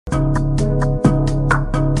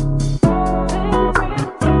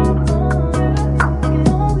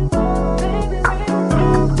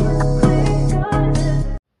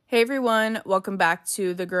Hey everyone, welcome back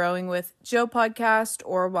to the Growing with Jo podcast,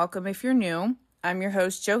 or welcome if you're new. I'm your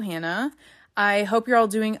host, Johanna. I hope you're all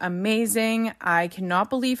doing amazing. I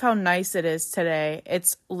cannot believe how nice it is today.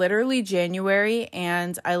 It's literally January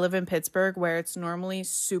and I live in Pittsburgh where it's normally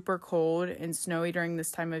super cold and snowy during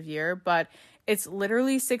this time of year, but it's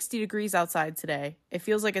literally 60 degrees outside today. It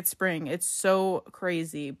feels like it's spring. It's so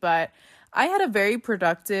crazy, but I had a very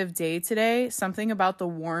productive day today. Something about the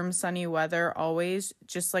warm, sunny weather always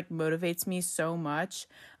just motivates me so much.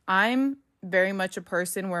 I'm very much a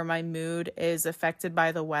person where my mood is affected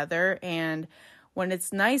by the weather, and when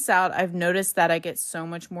it's nice out, I've noticed that I get so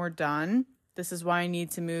much more done. This is why I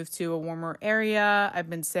need to move to a warmer area. I've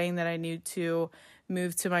been saying that I need to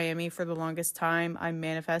move to Miami for the longest time. I'm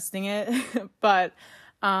manifesting it. But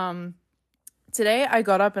today I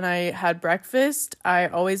got up and I had breakfast. I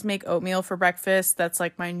always make oatmeal for breakfast. That's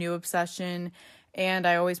like my new obsession. And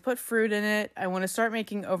I always put fruit in it. I want to start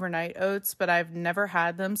making overnight oats, but I've never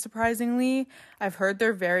had them, surprisingly. I've heard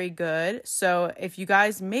they're very good. So if you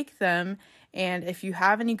guys make them and if you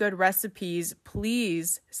have any good recipes,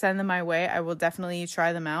 please send them my way. I will definitely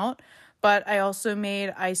try them out. But I also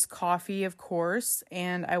made iced coffee, of course,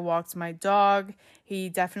 and I walked my dog. He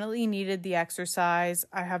definitely needed the exercise.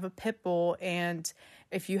 I have a pit bull, and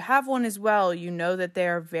if you have one as well, you know that they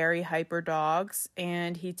are very hyper dogs,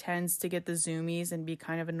 and he tends to get the zoomies and be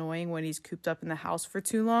kind of annoying when he's cooped up in the house for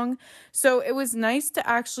too long. So it was nice to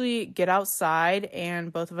actually get outside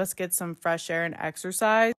and both of us get some fresh air and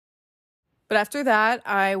exercise. But after that,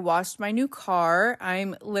 I washed my new car.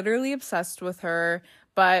 I'm literally obsessed with her.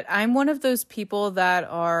 But I'm one of those people that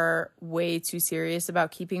are way too serious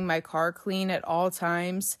about keeping my car clean at all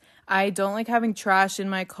times. I don't like having trash in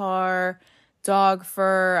my car, dog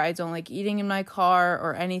fur. I don't like eating in my car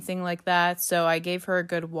or anything like that. So I gave her a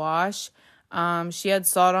good wash. She had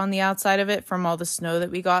salt on the outside of it from all the snow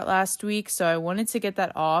that we got last week. So I wanted to get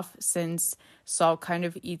that off since salt kind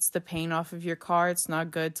of eats the paint off of your car. It's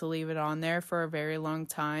not good to leave it on there for a very long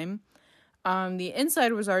time. The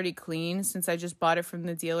inside was already clean since I just bought it from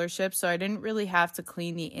the dealership, so I didn't really have to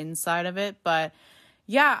clean the inside of it. But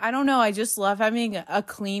yeah, I don't know. I just love having a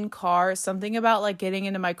clean car. Something about getting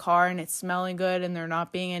into my car and it smelling good and there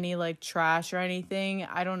not being any trash or anything.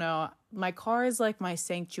 I don't know. My car is like my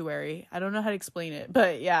sanctuary. I don't know how to explain it,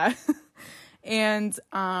 but yeah. And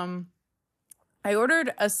I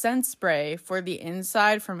ordered a scent spray for the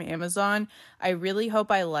inside from Amazon. I really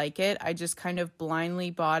hope I like it. I just kind of blindly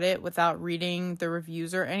bought it without reading the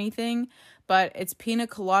reviews or anything, but it's pina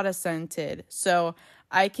colada scented. So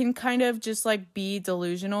I can kind of just be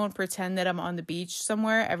delusional and pretend that I'm on the beach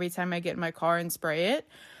somewhere every time I get in my car and spray it.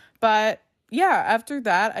 But yeah, after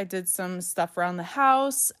that, I did some stuff around the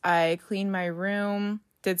house. I cleaned my room,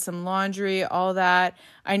 did some laundry, all that.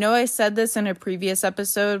 I know I said this in a previous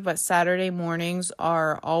episode, but Saturday mornings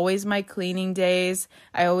are always my cleaning days.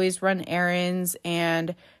 I always run errands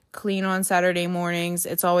and clean on Saturday mornings.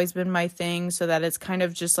 It's always been my thing so that it's kind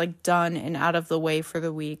of just done and out of the way for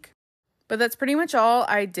the week. But that's pretty much all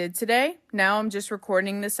I did today. Now I'm just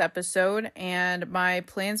recording this episode, and my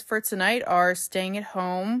plans for tonight are staying at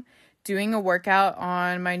home, doing a workout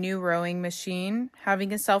on my new rowing machine,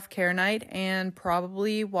 having a self-care night, and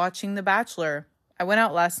probably watching The Bachelor. I went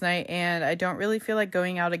out last night and I don't really feel like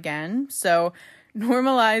going out again. So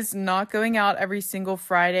normalize not going out every single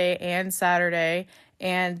Friday and Saturday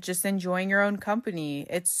and just enjoying your own company.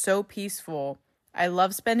 It's so peaceful. I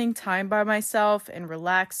love spending time by myself and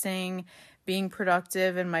relaxing, being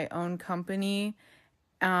productive in my own company.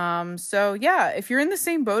 So yeah, if you're in the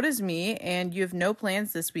same boat as me and you have no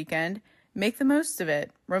plans this weekend, make the most of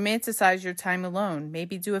it. Romanticize your time alone.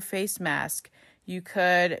 Maybe do a face mask. You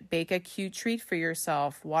could bake a cute treat for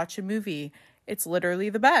yourself, watch a movie. It's literally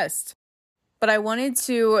the best. But I wanted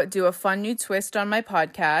to do a fun new twist on my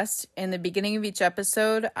podcast. In the beginning of each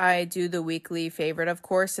episode, I do the weekly favorite, of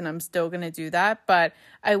course, and I'm still going to do that. But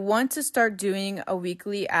I want to start doing a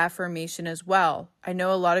weekly affirmation as well. I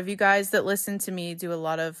know a lot of you guys that listen to me do a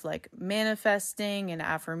lot of manifesting and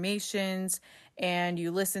affirmations, and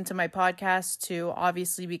you listen to my podcast to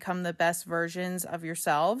obviously become the best versions of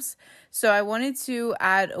yourselves. So I wanted to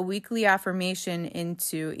add a weekly affirmation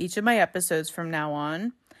into each of my episodes from now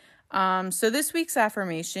on. So this week's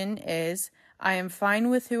affirmation is, I am fine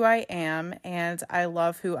with who I am and I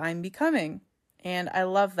love who I'm becoming. And I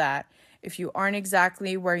love that. If you aren't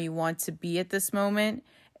exactly where you want to be at this moment,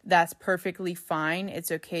 that's perfectly fine.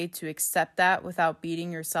 It's okay to accept that without beating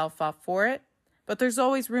yourself up for it. But there's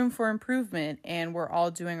always room for improvement and we're all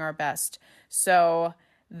doing our best. So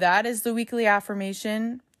that is the weekly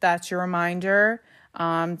affirmation. That's your reminder.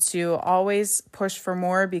 to always push for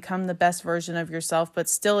more, become the best version of yourself, but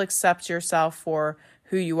still accept yourself for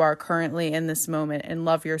who you are currently in this moment and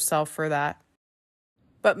love yourself for that.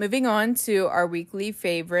 But moving on to our weekly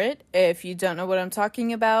favorite. If you don't know what I'm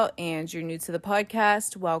talking about and you're new to the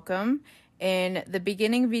podcast, welcome. In the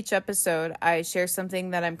beginning of each episode, I share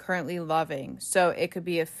something that I'm currently loving. So it could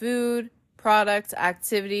be a food, product,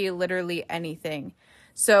 activity, literally anything.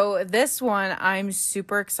 So this one I'm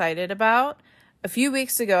super excited about. A few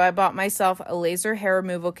weeks ago, I bought myself a laser hair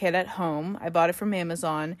removal kit at home. I bought it from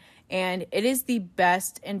Amazon, and it is the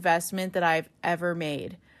best investment that I've ever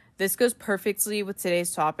made. This goes perfectly with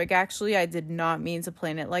today's topic, actually. I did not mean to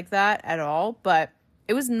plan it like that at all, but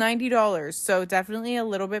it was $90, so definitely a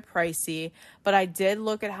little bit pricey, but I did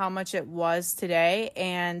look at how much it was today,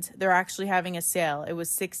 and they're actually having a sale. It was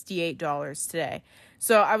 $68 today.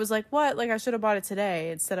 So I was like, what? Like, I should have bought it today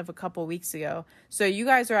instead of a couple weeks ago. So you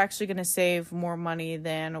guys are actually going to save more money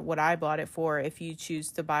than what I bought it for if you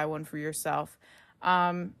choose to buy one for yourself.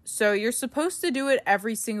 So you're supposed to do it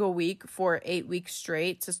every single week for 8 weeks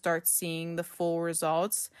straight to start seeing the full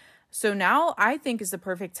results. So now I think is the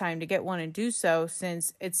perfect time to get one and do so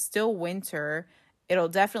since it's still winter. It'll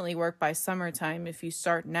definitely work by summertime if you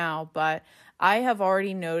start now, but I have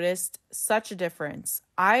already noticed such a difference.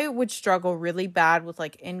 I would struggle really bad with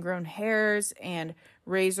like ingrown hairs and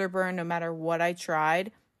razor burn no matter what I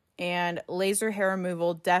tried, and laser hair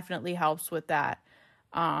removal definitely helps with that.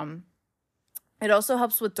 It also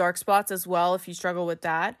helps with dark spots as well if you struggle with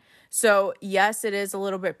that. So yes, it is a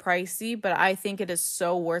little bit pricey, but I think it is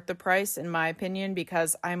so worth the price in my opinion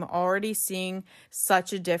because I'm already seeing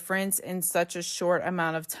such a difference in such a short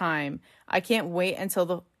amount of time. I can't wait until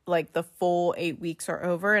the full 8 weeks are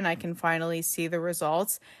over and I can finally see the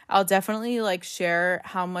results. I'll definitely share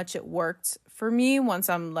how much it worked for me once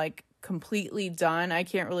I'm completely done. I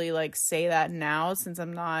can't really say that now since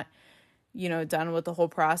I'm not done with the whole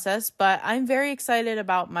process, but I'm very excited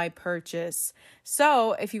about my purchase.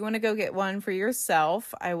 So if you want to go get one for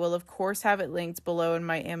yourself, I will of course have it linked below in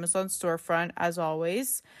my Amazon storefront as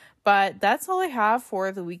always. But that's all I have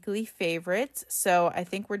for the weekly favorites. So I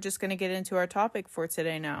think we're just going to get into our topic for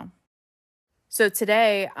today now. So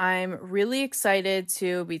today, I'm really excited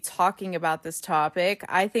to be talking about this topic.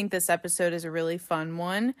 I think this episode is a really fun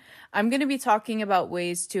one. I'm going to be talking about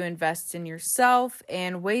ways to invest in yourself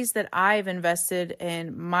and ways that I've invested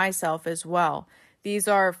in myself as well. These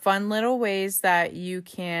are fun little ways that you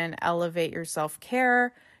can elevate your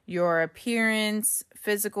self-care, your appearance,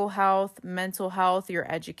 physical health, mental health, your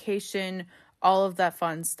education, all of that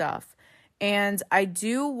fun stuff. And I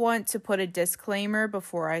do want to put a disclaimer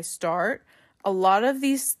before I start. A lot of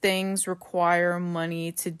these things require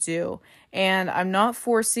money to do, and I'm not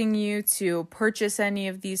forcing you to purchase any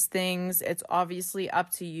of these things. It's obviously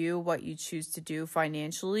up to you what you choose to do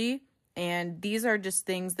financially, and these are just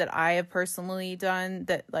things that I have personally done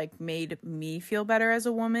that made me feel better as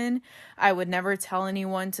a woman. I would never tell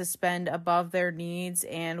anyone to spend above their needs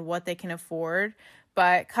and what they can afford.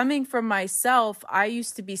 But coming from myself, I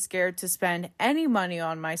used to be scared to spend any money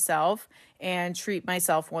on myself and treat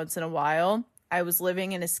myself once in a while. I was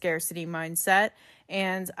living in a scarcity mindset,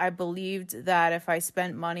 and I believed that if I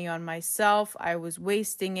spent money on myself, I was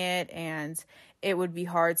wasting it and it would be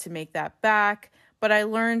hard to make that back. But I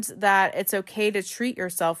learned that it's okay to treat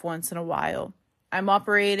yourself once in a while. I'm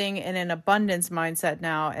operating in an abundance mindset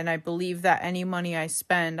now, and I believe that any money I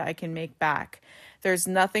spend, I can make back. There's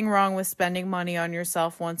nothing wrong with spending money on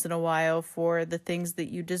yourself once in a while for the things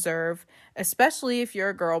that you deserve, especially if you're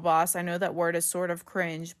a girl boss. I know that word is sort of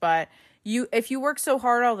cringe, but if you work so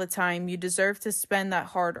hard all the time, you deserve to spend that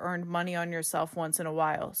hard-earned money on yourself once in a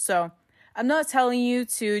while. So I'm not telling you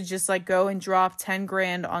to just go and drop 10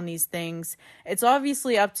 grand on these things. It's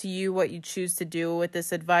obviously up to you what you choose to do with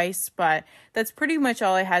this advice, but that's pretty much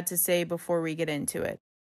all I had to say before we get into it.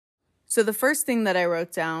 So the first thing that I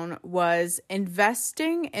wrote down was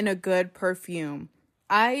investing in a good perfume.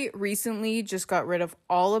 I recently just got rid of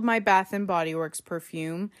all of my Bath & Body Works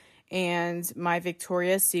perfume and my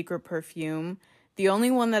Victoria's Secret perfume. The only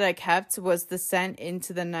one that I kept was the scent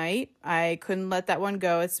Into the Night. I couldn't let that one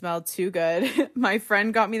go. It smelled too good. My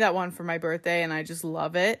friend got me that one for my birthday and I just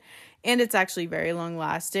love it. And it's actually very long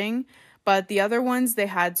lasting. But the other ones, they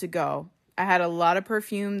had to go. I had a lot of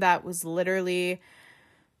perfume that was literally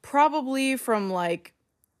probably from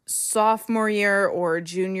sophomore year or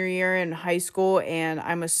junior year in high school, and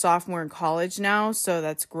I'm a sophomore in college now, so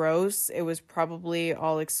that's gross. It was probably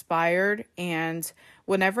all expired, and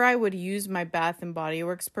whenever I would use my Bath & Body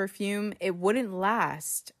Works perfume, it wouldn't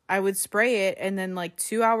last. I would spray it, and then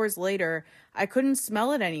 2 hours later, I couldn't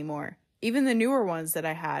smell it anymore, even the newer ones that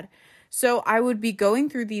I had. So I would be going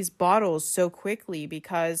through these bottles so quickly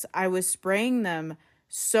because I was spraying them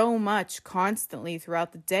so much constantly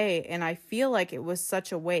throughout the day, and I feel like it was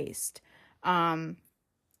such a waste. Um,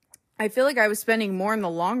 I feel like I was spending more in the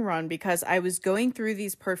long run because I was going through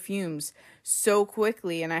these perfumes so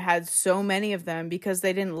quickly and I had so many of them because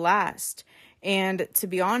they didn't last. And to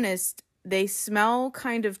be honest, they smell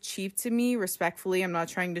kind of cheap to me, respectfully. I'm not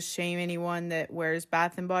trying to shame anyone that wears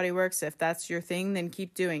Bath and Body Works. If that's your thing, then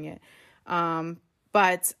keep doing it.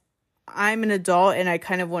 But I'm an adult and I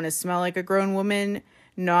kind of want to smell like a grown woman,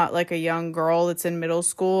 not like a young girl that's in middle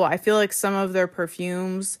school. I feel like some of their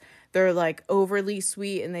perfumes, they're like overly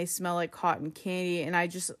sweet and they smell like cotton candy. And I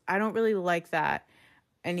don't really like that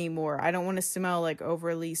anymore. I don't want to smell like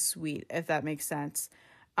overly sweet, if that makes sense.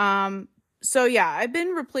 So yeah, I've been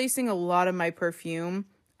replacing a lot of my perfume.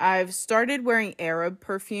 I've started wearing Arab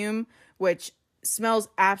perfume, which smells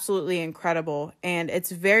absolutely incredible and it's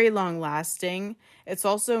very long lasting. It's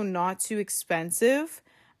also not too expensive.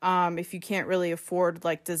 If you can't really afford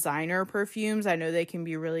like designer perfumes, I know they can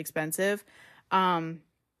be really expensive.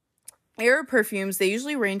 Arab perfumes, they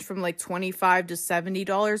usually range from like $25 to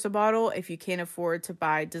 $70 a bottle. If you can't afford to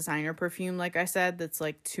buy designer perfume, like I said, that's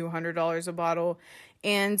like $200 a bottle.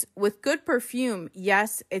 And with good perfume,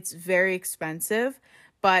 yes, it's very expensive,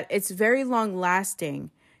 but it's very long lasting.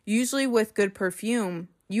 Usually with good perfume,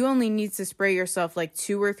 you only need to spray yourself like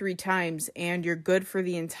 2 or 3 times and you're good for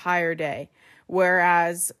the entire day.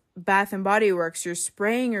 Whereas Bath and Body Works, you're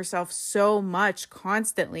spraying yourself so much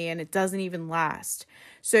constantly and it doesn't even last.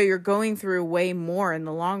 So you're going through way more in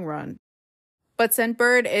the long run. But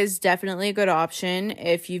Scentbird is definitely a good option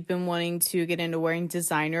if you've been wanting to get into wearing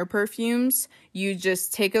designer perfumes. You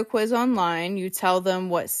just take a quiz online, you tell them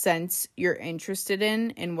what scents you're interested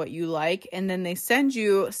in and what you like, and then they send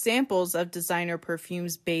you samples of designer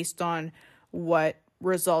perfumes based on what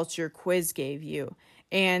results your quiz gave you.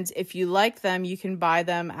 And if you like them, you can buy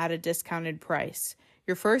them at a discounted price.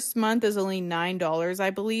 Your first month is only $9, I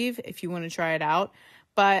believe, if you want to try it out.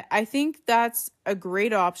 But I think that's a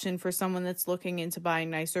great option for someone that's looking into buying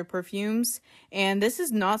nicer perfumes. And this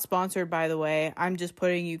is not sponsored, by the way. I'm just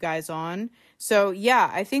putting you guys on. So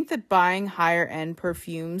yeah, I think that buying higher end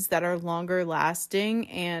perfumes that are longer lasting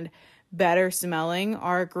and better smelling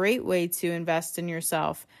are a great way to invest in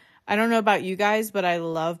yourself. I don't know about you guys, but I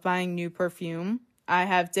love buying new perfume. I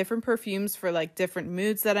have different perfumes for like different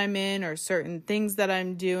moods that I'm in or certain things that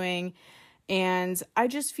I'm doing. And I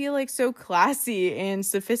just feel like so classy and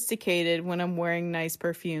sophisticated when I'm wearing nice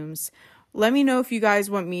perfumes. Let me know if you guys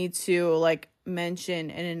want me to like mention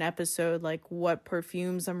in an episode like what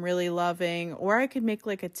perfumes I'm really loving, or I could make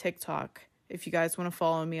like a TikTok. If you guys want to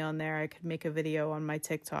follow me on there, I could make a video on my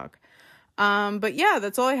TikTok. But yeah,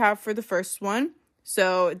 that's all I have for the first one.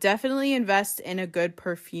 So definitely invest in a good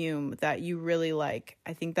perfume that you really like.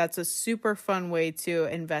 I think that's a super fun way to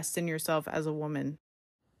invest in yourself as a woman.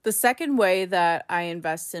 The second way that I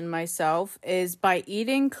invest in myself is by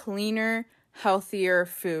eating cleaner, healthier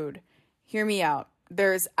food. Hear me out.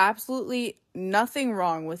 There's absolutely nothing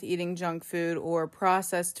wrong with eating junk food or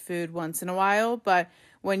processed food once in a while, but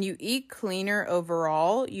when you eat cleaner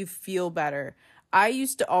overall, you feel better. I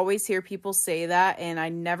used to always hear people say that, and I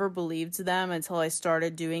never believed them until I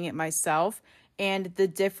started doing it myself. And the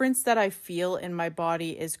difference that I feel in my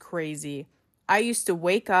body is crazy. I used to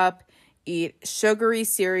wake up, eat sugary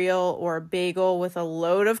cereal or a bagel with a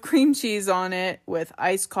load of cream cheese on it with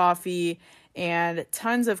iced coffee and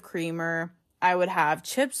tons of creamer. I would have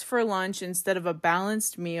chips for lunch instead of a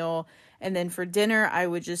balanced meal. And then for dinner, I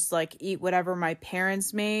would just like eat whatever my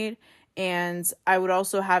parents made. And I would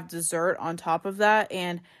also have dessert on top of that.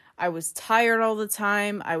 And I was tired all the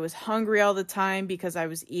time. I was hungry all the time because I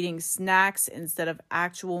was eating snacks instead of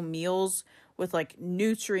actual meals with like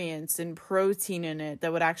nutrients and protein in it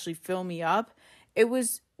that would actually fill me up. It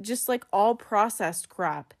was just like all processed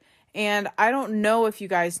crap. And I don't know if you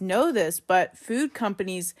guys know this, but food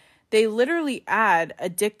companies, they literally add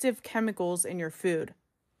addictive chemicals in your food.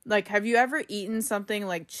 Like, have you ever eaten something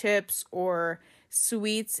like chips or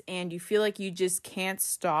sweets and you feel like you just can't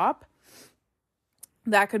stop?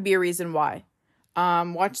 That could be a reason why.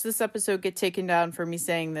 Watch this episode get taken down for me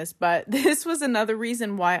saying this, but this was another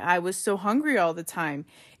reason why I was so hungry all the time,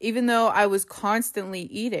 even though I was constantly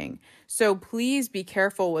eating. So please be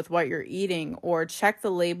careful with what you're eating or check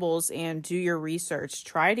the labels and do your research.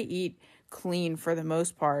 Try to eat clean for the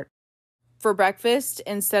most part. For breakfast,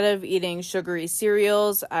 instead of eating sugary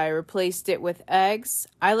cereals, I replaced it with eggs.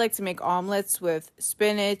 I like to make omelets with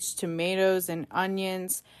spinach, tomatoes, and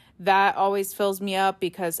onions. That always fills me up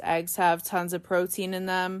because eggs have tons of protein in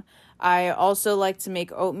them. I also like to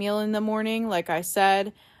make oatmeal in the morning, like I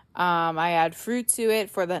said. I add fruit to it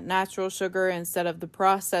for that natural sugar instead of the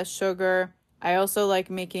processed sugar. I also like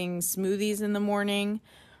making smoothies in the morning.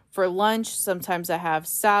 For lunch, sometimes I have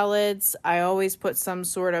salads. I always put some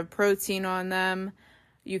sort of protein on them.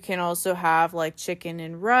 You can also have like chicken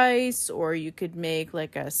and rice, or you could make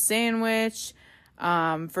like a sandwich.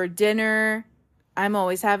 For dinner, I'm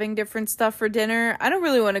always having different stuff for dinner. I don't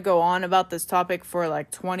really want to go on about this topic for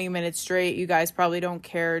like 20 minutes straight. You guys probably don't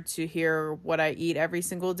care to hear what I eat every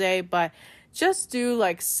single day, but just do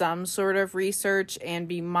like some sort of research and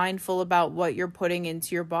be mindful about what you're putting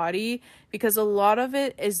into your body, because a lot of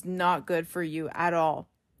it is not good for you at all.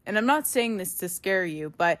 And I'm not saying this to scare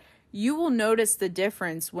you, but you will notice the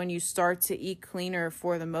difference when you start to eat cleaner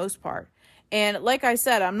for the most part. And like I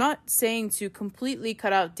said, I'm not saying to completely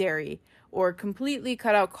cut out dairy or completely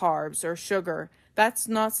cut out carbs or sugar. That's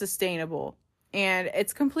not sustainable. And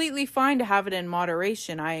it's completely fine to have it in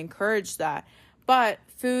moderation. I encourage that. But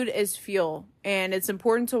food is fuel, and it's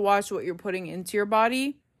important to watch what you're putting into your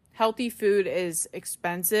body. Healthy food is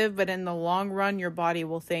expensive, but in the long run, your body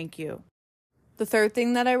will thank you. The third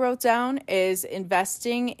thing that I wrote down is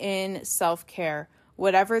investing in self-care,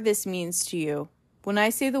 whatever this means to you. When I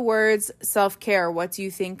say the words self-care, what do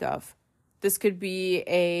you think of? This could be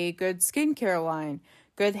a good skincare line,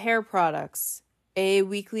 good hair products, a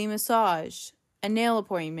weekly massage, a nail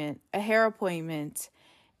appointment, a hair appointment,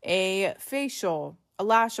 a facial, a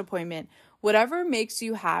lash appointment, whatever makes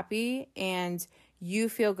you happy and you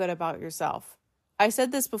feel good about yourself. I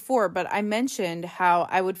said this before, but I mentioned how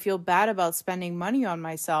I would feel bad about spending money on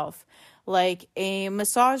myself, like a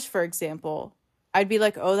massage, for example. I'd be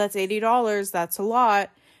like, oh, that's $80. That's a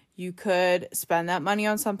lot. You could spend that money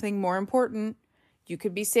on something more important. You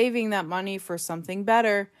could be saving that money for something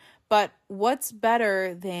better. But what's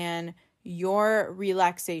better than your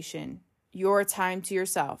relaxation, your time to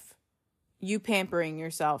yourself, you pampering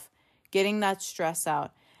yourself, getting that stress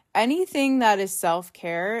out? Anything that is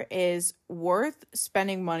self-care is worth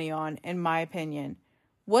spending money on, in my opinion.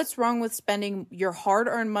 What's wrong with spending your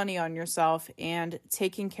hard-earned money on yourself and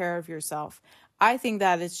taking care of yourself? I think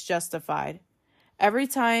that it's justified. Every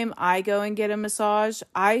time I go and get a massage,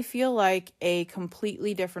 I feel like a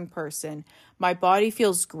completely different person. My body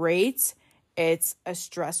feels great. It's a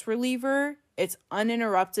stress reliever. It's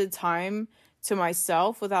uninterrupted time to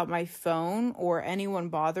myself without my phone or anyone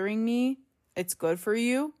bothering me. It's good for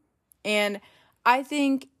you. And I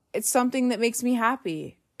think it's something that makes me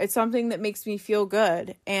happy. It's something that makes me feel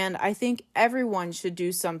good. And I think everyone should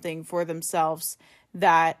do something for themselves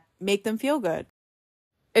that make them feel good.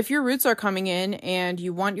 If your roots are coming in and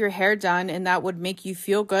you want your hair done and that would make you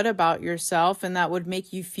feel good about yourself and that would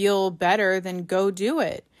make you feel better, then go do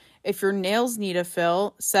it. If your nails need a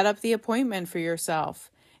fill, set up the appointment for yourself.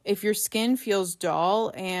 If your skin feels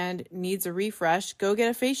dull and needs a refresh, go get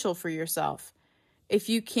a facial for yourself. If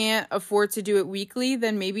you can't afford to do it weekly,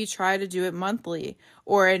 then maybe try to do it monthly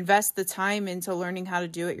or invest the time into learning how to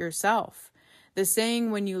do it yourself. The saying,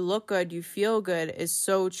 when you look good, you feel good, is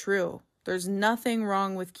so true. There's nothing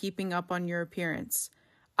wrong with keeping up on your appearance.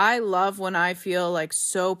 I love when I feel like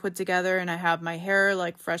so put together and I have my hair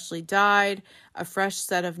like freshly dyed, a fresh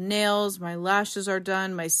set of nails, my lashes are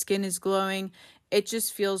done, my skin is glowing. It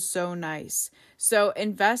just feels so nice. So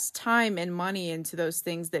invest time and money into those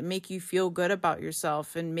things that make you feel good about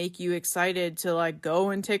yourself and make you excited to like go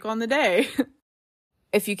and take on the day.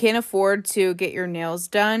 If you can't afford to get your nails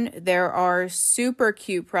done, there are super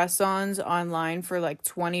cute press-ons online for like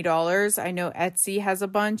 $20. I know Etsy has a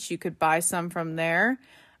bunch. You could buy some from there.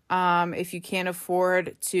 If you can't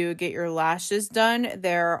afford to get your lashes done,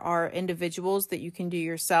 there are individuals that you can do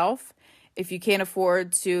yourself. If you can't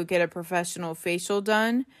afford to get a professional facial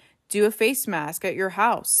done, do a face mask at your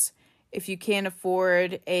house. If you can't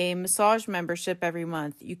afford a massage membership every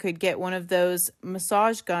month, you could get one of those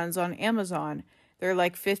massage guns on Amazon. They're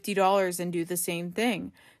like $50 and do the same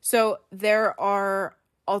thing. So there are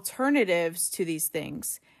alternatives to these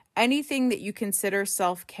things. Anything that you consider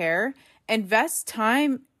self-care, invest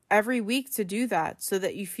time every week to do that so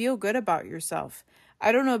that you feel good about yourself.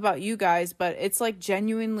 I don't know about you guys, but it's like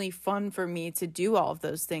genuinely fun for me to do all of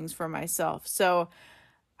those things for myself. So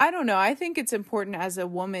I don't know. I think it's important as a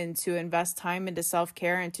woman to invest time into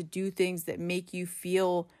self-care and to do things that make you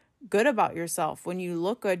feel good about yourself. When you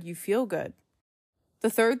look good, you feel good. The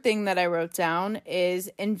third thing that I wrote down is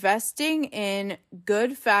investing in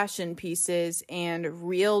good fashion pieces and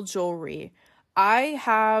real jewelry. I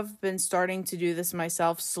have been starting to do this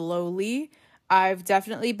myself slowly. I've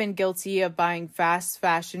definitely been guilty of buying fast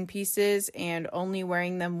fashion pieces and only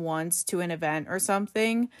wearing them once to an event or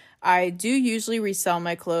something. I do usually resell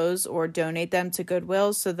my clothes or donate them to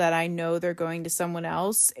Goodwill so that I know they're going to someone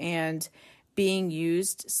else and being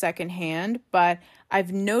used secondhand, but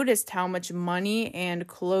I've noticed how much money and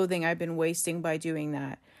clothing I've been wasting by doing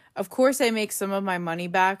that. Of course, I make some of my money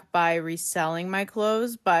back by reselling my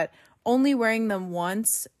clothes, but only wearing them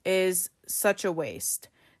once is such a waste.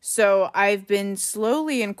 So I've been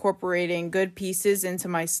slowly incorporating good pieces into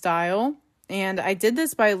my style. And I did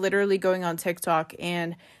this by literally going on TikTok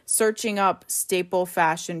and searching up staple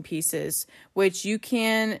fashion pieces, which you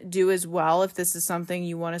can do as well if this is something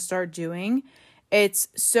you want to start doing. It's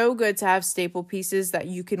so good to have staple pieces that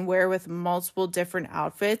you can wear with multiple different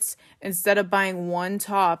outfits instead of buying one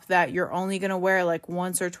top that you're only going to wear like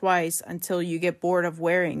once or twice until you get bored of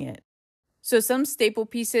wearing it. So some staple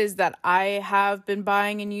pieces that I have been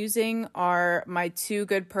buying and using are my two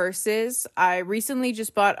good purses. I recently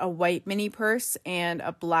just bought a white mini purse and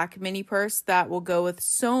a black mini purse that will go with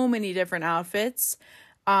so many different outfits.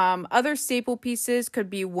 Other staple pieces could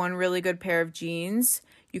be one really good pair of jeans.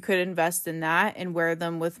 You could invest in that and wear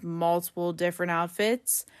them with multiple different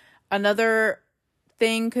outfits. Another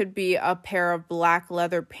thing could be a pair of black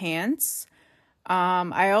leather pants.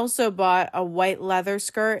 I also bought a white leather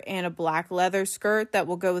skirt and a black leather skirt that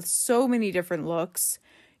will go with so many different looks.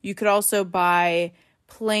 You could also buy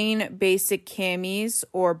plain basic camis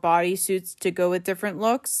or bodysuits to go with different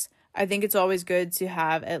looks. I think it's always good to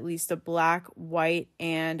have at least a black, white,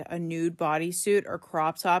 and a nude bodysuit or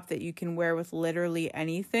crop top that you can wear with literally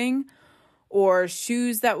anything, or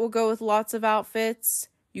shoes that will go with lots of outfits.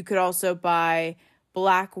 You could also buy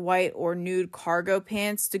black, white, or nude cargo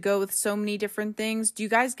pants to go with so many different things. Do you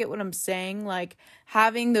guys get what I'm saying? Like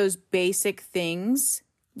having those basic things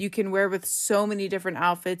you can wear with so many different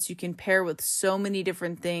outfits, you can pair with so many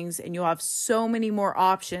different things, and you'll have so many more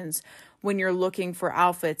options when you're looking for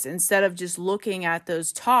outfits instead of just looking at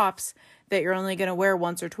those tops that you're only going to wear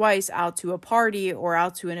once or twice out to a party or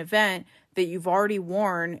out to an event that you've already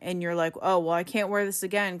worn, and you're like, oh, well, I can't wear this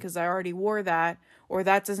again because I already wore that, or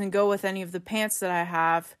that doesn't go with any of the pants that I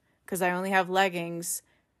have because I only have leggings.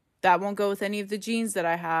 That won't go with any of the jeans that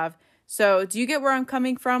I have. So do you get where I'm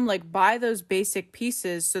coming from? Like buy those basic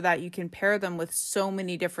pieces so that you can pair them with so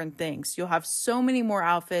many different things. You'll have so many more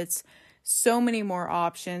outfits, so many more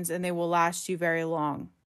options, and they will last you very long.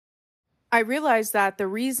 I realized that the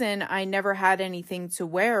reason I never had anything to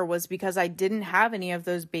wear was because I didn't have any of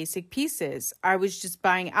those basic pieces. I was just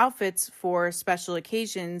buying outfits for special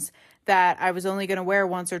occasions that I was only going to wear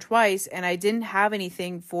once or twice, and I didn't have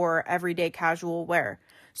anything for everyday casual wear.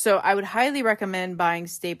 So I would highly recommend buying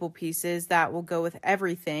staple pieces that will go with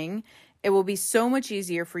everything. It will be so much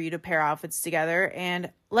easier for you to pair outfits together.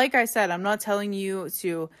 And like I said, I'm not telling you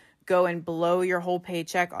to go and blow your whole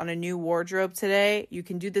paycheck on a new wardrobe today. You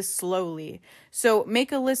can do this slowly. So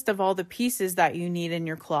make a list of all the pieces that you need in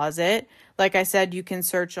your closet. Like I said, you can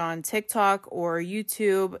search on TikTok or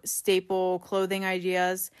YouTube, staple clothing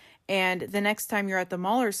ideas. And the next time you're at the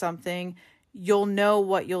mall or something, you'll know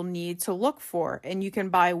what you'll need to look for. And you can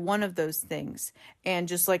buy one of those things and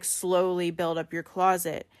just like slowly build up your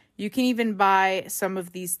closet. You can even buy some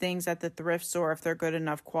of these things at the thrift store if they're good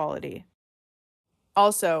enough quality.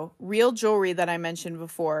 Also, real jewelry that I mentioned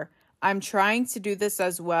before. I'm trying to do this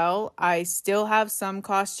as well. I still have some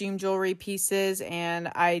costume jewelry pieces, and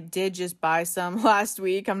I did just buy some last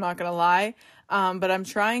week, I'm not going to lie. But I'm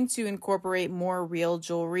trying to incorporate more real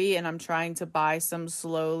jewelry, and I'm trying to buy some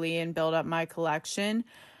slowly and build up my collection.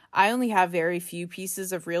 I only have very few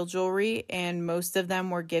pieces of real jewelry, and most of them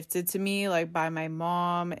were gifted to me, like by my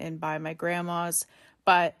mom and by my grandmas.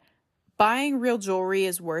 But buying real jewelry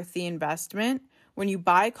is worth the investment. When you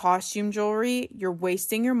buy costume jewelry, you're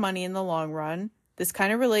wasting your money in the long run. This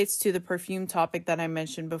kind of relates to the perfume topic that I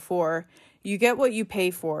mentioned before. You get what you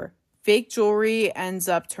pay for. Fake jewelry ends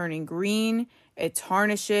up turning green, it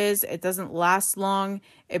tarnishes, it doesn't last long,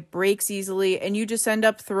 it breaks easily, and you just end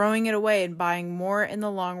up throwing it away and buying more in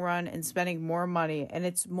the long run and spending more money, and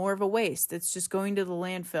it's more of a waste. It's just going to the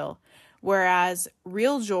landfill. Whereas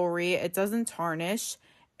real jewelry, it doesn't tarnish.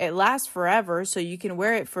 It lasts forever, so you can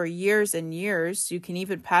wear it for years and years. You can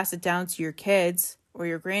even pass it down to your kids or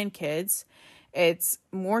your grandkids. It's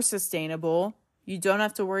more sustainable. You don't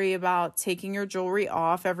have to worry about taking your jewelry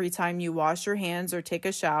off every time you wash your hands or take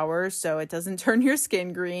a shower so it doesn't turn your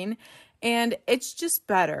skin green. And it's just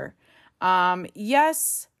better.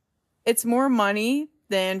 Yes, it's more money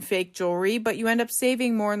than fake jewelry, but you end up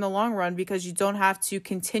saving more in the long run because you don't have to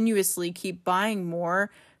continuously keep buying more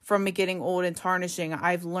from it getting old and tarnishing.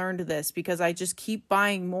 I've learned this because I just keep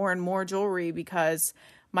buying more and more jewelry because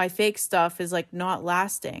my fake stuff is like not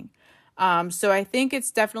lasting. So I think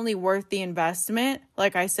it's definitely worth the investment.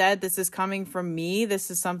 Like I said, this is coming from me.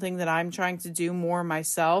 This is something that I'm trying to do more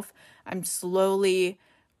myself. I'm slowly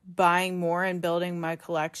buying more and building my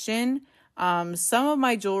collection. Some of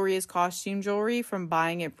my jewelry is costume jewelry from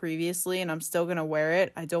buying it previously, and I'm still going to wear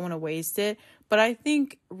it. I don't want to waste it, but I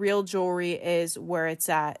think real jewelry is where it's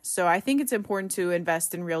at. So I think it's important to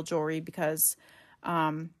invest in real jewelry because,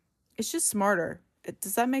 it's just smarter.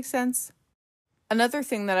 Does that make sense? Another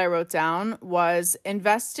thing that I wrote down was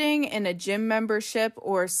investing in a gym membership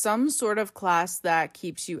or some sort of class that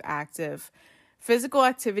keeps you active. Physical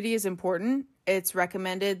activity is important. It's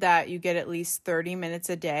recommended that you get at least 30 minutes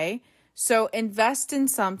a day. So invest in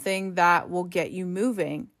something that will get you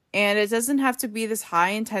moving. And it doesn't have to be this high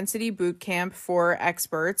intensity boot camp for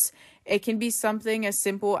experts. It can be something as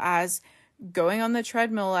simple as going on the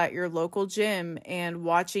treadmill at your local gym and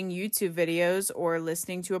watching YouTube videos or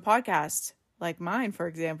listening to a podcast, like mine, for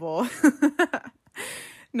example.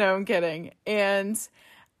 No, I'm kidding. And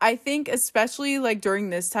I think especially like during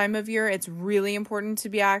this time of year, it's really important to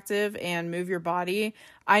be active and move your body.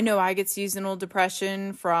 I know I get seasonal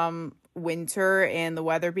depression from winter and the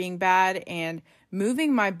weather being bad, and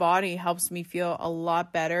moving my body helps me feel a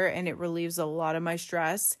lot better and it relieves a lot of my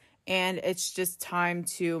stress, and it's just time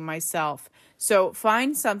to myself. So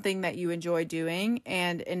find something that you enjoy doing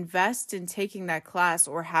and invest in taking that class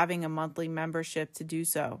or having a monthly membership to do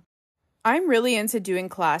so. I'm really into doing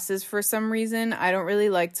classes for some reason. I don't really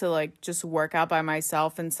like to just work out by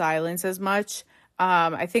myself in silence as much.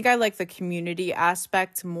 I think I like the community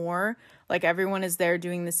aspect more. Like everyone is there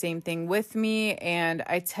doing the same thing with me, and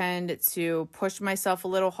I tend to push myself a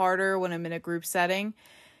little harder when I'm in a group setting.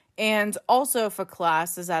 And also if a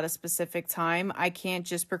class is at a specific time, I can't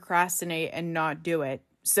just procrastinate and not do it.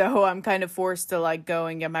 So I'm kind of forced to go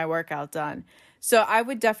and get my workout done. So I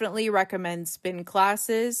would definitely recommend spin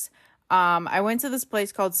classes. I went to this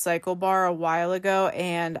place called Cycle Bar a while ago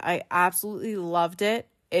and I absolutely loved it.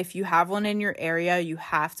 If you have one in your area, you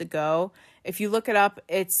have to go. If you look it up,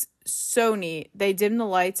 it's so neat. They dim the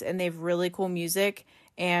lights and they have really cool music,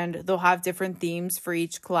 and they'll have different themes for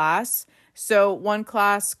each class. So one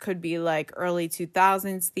class could be like early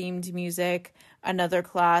 2000s themed music. Another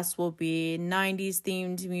class will be 90s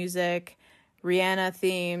themed music, Rihanna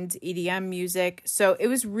themed EDM music. So it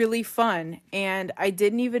was really fun, and I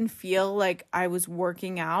didn't even feel like I was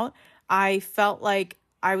working out. I felt like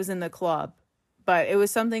I was in the club, but it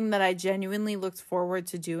was something that I genuinely looked forward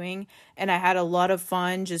to doing, and I had a lot of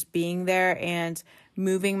fun just being there and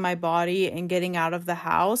moving my body and getting out of the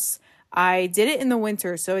house. I did it in the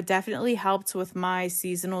winter, so it definitely helped with my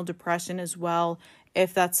seasonal depression as well,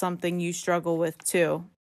 if that's something you struggle with too.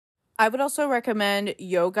 I would also recommend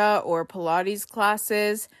yoga or Pilates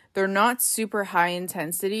classes. They're not super high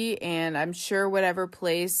intensity, and I'm sure whatever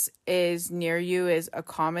place is near you is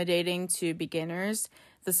accommodating to beginners.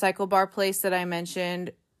 The Cycle Bar place that I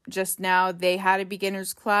mentioned just now, they had a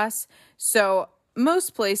beginner's class. So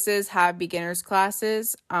most places have beginners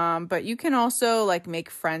classes, but you can also make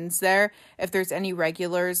friends there. If there's any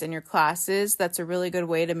regulars in your classes, that's a really good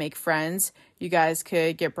way to make friends. You guys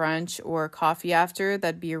could get brunch or coffee after.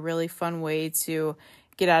 That'd be a really fun way to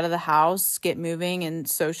get out of the house, get moving, and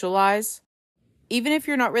socialize. Even if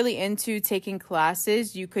you're not really into taking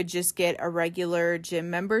classes, you could just get a regular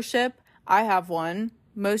gym membership. I have one.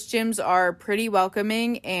 Most gyms are pretty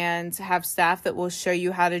welcoming and have staff that will show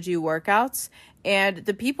you how to do workouts. And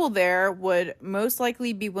the people there would most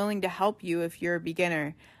likely be willing to help you if you're a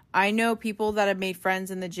beginner. I know people that have made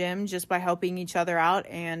friends in the gym just by helping each other out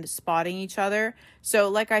and spotting each other. So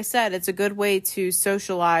like I said, it's a good way to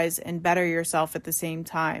socialize and better yourself at the same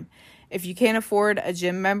time. If you can't afford a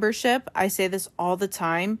gym membership, I say this all the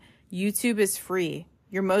time, YouTube is free.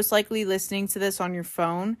 You're most likely listening to this on your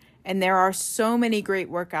phone, and there are so many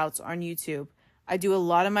great workouts on YouTube. I do a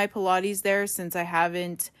lot of my Pilates there since I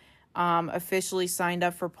haven't officially signed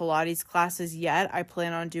up for Pilates classes yet. I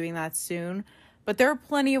plan on doing that soon. But there are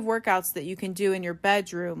plenty of workouts that you can do in your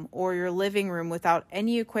bedroom or your living room without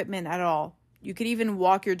any equipment at all. You could even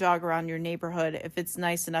walk your dog around your neighborhood if it's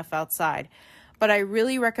nice enough outside. But I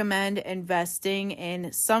really recommend investing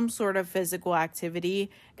in some sort of physical activity.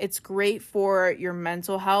 It's great for your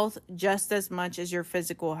mental health just as much as your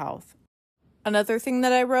physical health. Another thing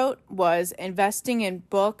that I wrote was investing in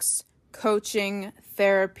books, coaching,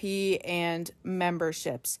 therapy, and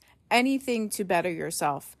memberships. Anything to better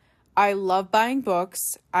yourself. I love buying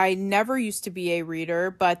books. I never used to be a reader,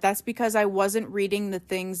 but that's because I wasn't reading the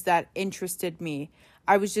things that interested me.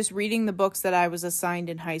 I was just reading the books that I was assigned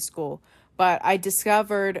in high school, but I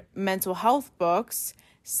discovered mental health books,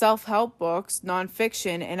 self-help books,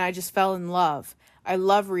 nonfiction, and I just fell in love. I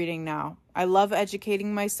love reading now. I love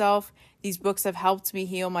educating myself. These books have helped me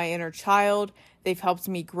heal my inner child. They've helped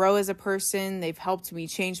me grow as a person. They've helped me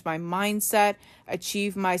change my mindset,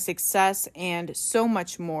 achieve my success, and so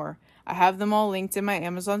much more. I have them all linked in my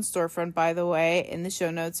Amazon storefront, by the way, in the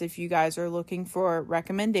show notes if you guys are looking for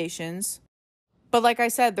recommendations. But like I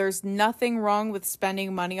said, there's nothing wrong with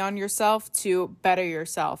spending money on yourself to better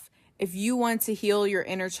yourself. If you want to heal your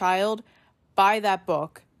inner child, buy that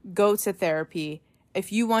book. Go to therapy.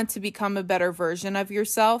 If you want to become a better version of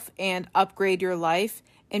yourself and upgrade your life,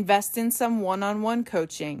 invest in some one-on-one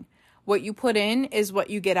coaching. What you put in is what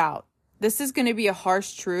you get out. This is going to be a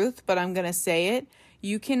harsh truth, but I'm going to say it.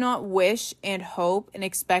 You cannot wish and hope and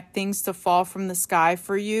expect things to fall from the sky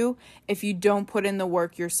for you if you don't put in the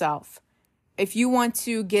work yourself. If you want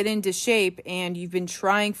to get into shape and you've been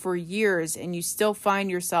trying for years and you still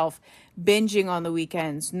find yourself binging on the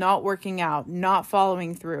weekends, not working out, not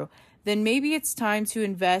following through, then maybe it's time to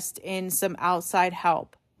invest in some outside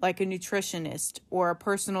help, like a nutritionist or a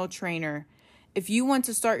personal trainer. If you want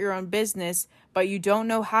to start your own business, but you don't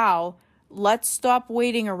know how, let's stop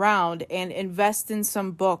waiting around and invest in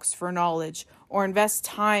some books for knowledge, or invest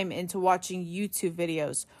time into watching YouTube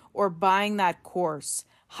videos, or buying that course,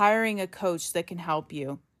 hiring a coach that can help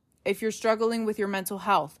you. If you're struggling with your mental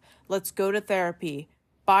health, let's go to therapy,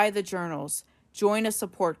 buy the journals, join a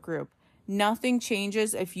support group. Nothing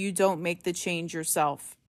changes if you don't make the change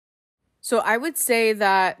yourself. So I would say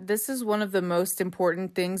that this is one of the most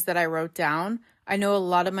important things that I wrote down. I know a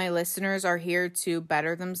lot of my listeners are here to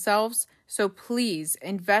better themselves. So please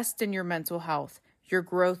invest in your mental health, your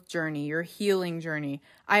growth journey, your healing journey.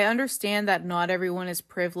 I understand that not everyone is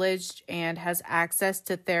privileged and has access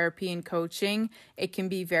to therapy and coaching. It can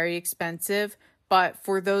be very expensive. But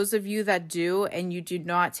for those of you that do and you do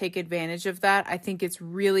not take advantage of that, I think it's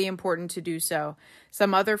really important to do so.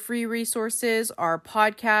 Some other free resources are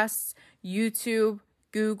podcasts, YouTube,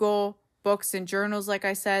 Google, books and journals. Like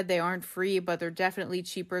I said, they aren't free, but they're definitely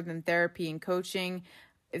cheaper than therapy and coaching.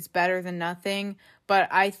 It's better than nothing. But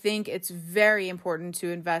I think it's very important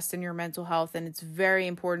to invest in your mental health, and it's very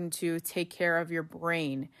important to take care of your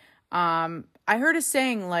brain. I heard a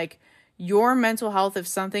saying like, your mental health, if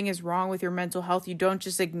something is wrong with your mental health, you don't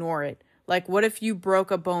just ignore it. Like, what if you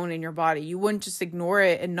broke a bone in your body? You wouldn't just ignore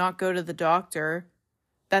it and not go to the doctor.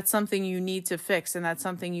 That's something you need to fix, and that's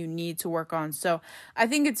something you need to work on. So I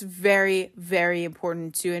think it's very, very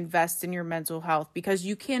important to invest in your mental health, because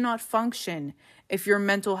you cannot function if your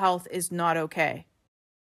mental health is not okay.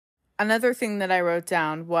 Another thing that I wrote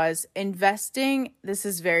down was investing. This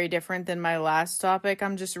is very different than my last topic,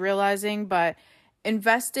 I'm just realizing, but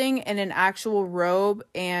investing in an actual robe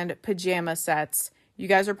and pajama sets. You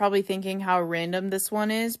guys are probably thinking how random this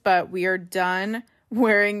one is, but we are done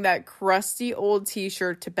wearing that crusty old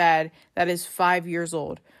t-shirt to bed that is 5 years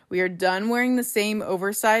old. We are done wearing the same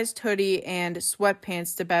oversized hoodie and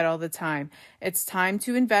sweatpants to bed all the time. It's time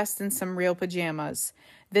to invest in some real pajamas.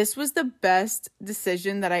 This was the best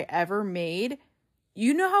decision that I ever made.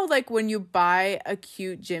 You know how like when you buy a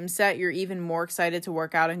cute gym set, you're even more excited to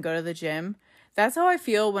work out and go to the gym? That's how I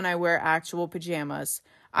feel when I wear actual pajamas.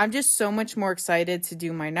 I'm just so much more excited to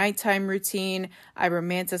do my nighttime routine. I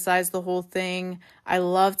romanticize the whole thing. I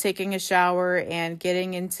love taking a shower and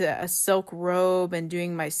getting into a silk robe and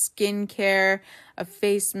doing my skincare, a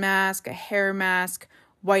face mask, a hair mask,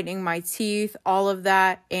 whitening my teeth, all of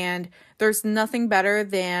that. And there's nothing better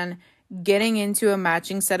than getting into a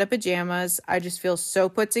matching set of pajamas. I just feel so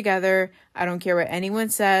put together. I don't care what anyone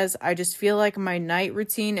says. I just feel like my night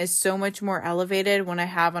routine is so much more elevated when I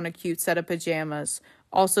have on a cute set of pajamas.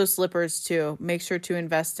 Also slippers too. Make sure to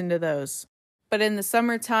invest into those. But in the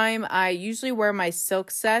summertime, I usually wear my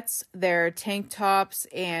silk sets. They're tank tops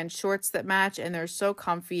and shorts that match, and they're so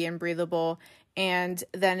comfy and breathable. And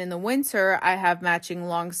then in the winter, I have matching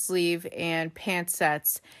long sleeve and pant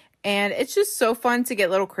sets. And it's just so fun to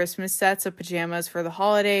get little Christmas sets of pajamas for the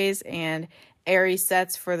holidays and airy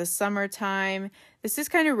sets for the summertime. This is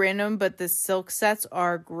kind of random, but the silk sets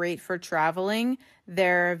are great for traveling.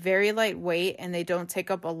 They're very lightweight and they don't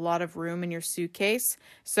take up a lot of room in your suitcase.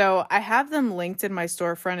 So I have them linked in my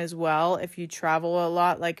storefront as well if you travel a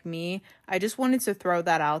lot like me. I just wanted to throw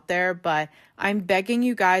that out there, but I'm begging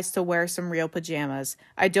you guys to wear some real pajamas.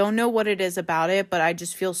 I don't know what it is about it, but I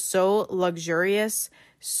just feel so luxurious,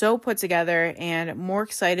 so put together, and more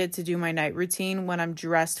excited to do my night routine when I'm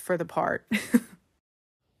dressed for the part.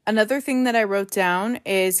 Another thing that I wrote down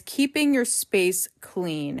is keeping your space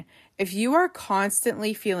clean. If you are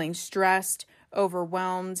constantly feeling stressed,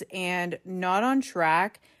 overwhelmed, and not on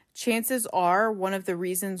track, chances are one of the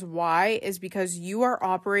reasons why is because you are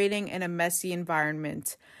operating in a messy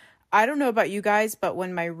environment. I don't know about you guys, but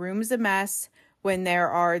when my room is a mess, when there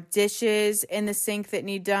are dishes in the sink that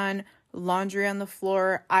need done, laundry on the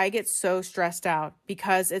floor, I get so stressed out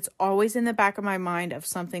because it's always in the back of my mind of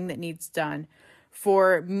something that needs done.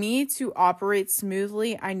 For me to operate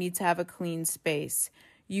smoothly, I need to have a clean space.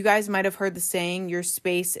 You guys might have heard the saying, your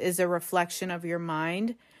space is a reflection of your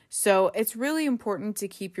mind. So it's really important to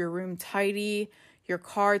keep your room tidy, your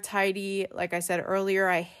car tidy. Like I said earlier,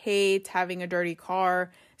 I hate having a dirty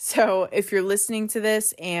car. So if you're listening to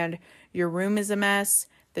this and your room is a mess,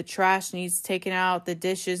 the trash needs taken out, the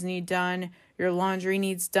dishes need done, your laundry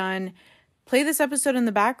needs done, play this episode in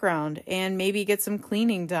the background and maybe get some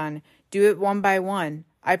cleaning done. Do it one by one.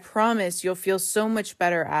 I promise you'll feel so much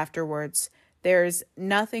better afterwards. There's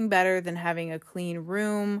nothing better than having a clean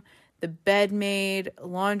room, the bed made,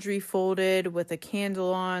 laundry folded with a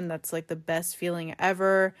candle on. That's like the best feeling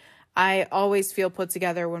ever. I always feel put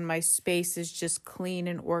together when my space is just clean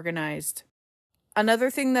and organized. Another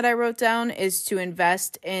thing that I wrote down is to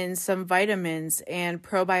invest in some vitamins and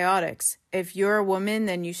probiotics. If you're a woman,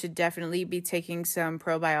 then you should definitely be taking some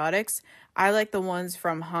probiotics. I like the ones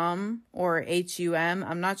from Hum or HUM.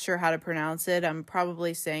 I'm not sure how to pronounce it. I'm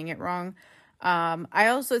probably saying it wrong. I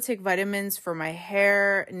also take vitamins for my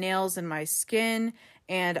hair, nails, and my skin,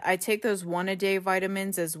 and I take those one-a-day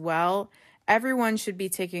vitamins as well. Everyone should be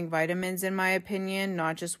taking vitamins, in my opinion,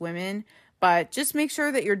 not just women. But just make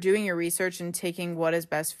sure that you're doing your research and taking what is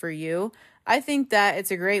best for you. I think that it's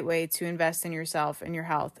a great way to invest in yourself and your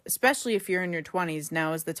health, especially if you're in your 20s.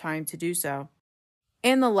 Now is the time to do so.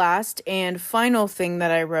 And the last and final thing that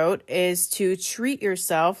I wrote is to treat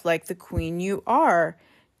yourself like the queen you are.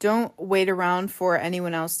 Don't wait around for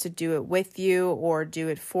anyone else to do it with you or do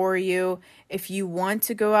it for you. If you want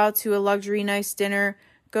to go out to a luxury nice dinner,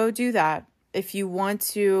 go do that. If you want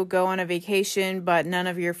to go on a vacation, but none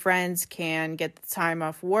of your friends can get the time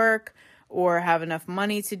off work or have enough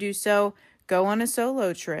money to do so, go on a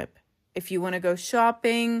solo trip. If you want to go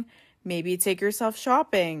shopping, maybe take yourself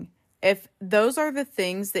shopping. If those are the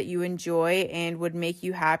things that you enjoy and would make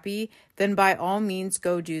you happy, then by all means,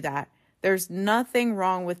 go do that. There's nothing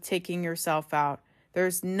wrong with taking yourself out.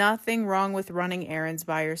 There's nothing wrong with running errands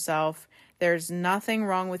by yourself. There's nothing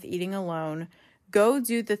wrong with eating alone. Go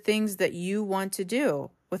do the things that you want to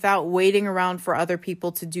do without waiting around for other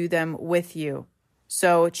people to do them with you.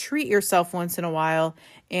 So treat yourself once in a while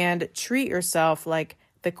and treat yourself like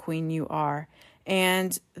the queen you are.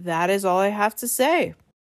 And that is all I have to say.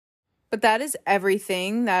 But that is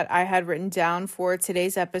everything that I had written down for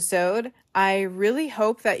today's episode. I really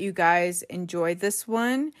hope that you guys enjoyed this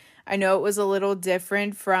one. I know it was a little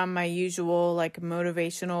different from my usual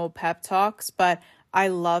motivational pep talks, but I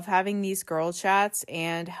love having these girl chats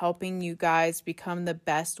and helping you guys become the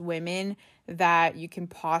best women that you can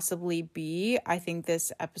possibly be. I think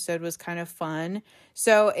this episode was kind of fun.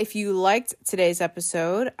 So if you liked today's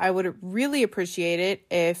episode, I would really appreciate it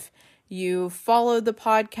if you followed the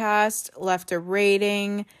podcast, left a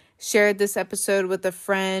rating, shared this episode with a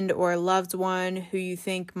friend or a loved one who you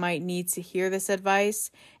think might need to hear this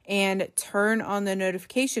advice, and turn on the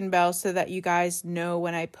notification bell so that you guys know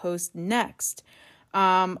when I post next.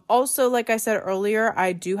 Also, like I said earlier,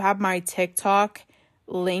 I do have my TikTok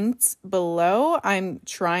linked below. I'm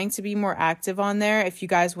trying to be more active on there. If you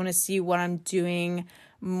guys want to see what I'm doing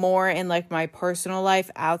more in my personal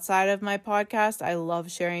life outside of my podcast, I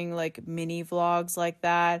love sharing mini vlogs like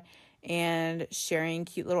that and sharing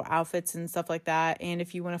cute little outfits and stuff like that. And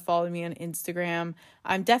if you want to follow me on Instagram,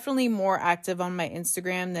 I'm definitely more active on my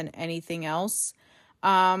Instagram than anything else.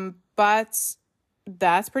 But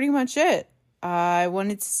that's pretty much it. I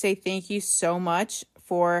wanted to say thank you so much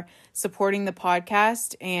for supporting the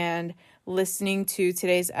podcast and listening to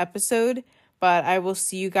today's episode, but I will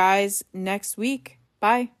see you guys next week.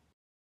 Bye.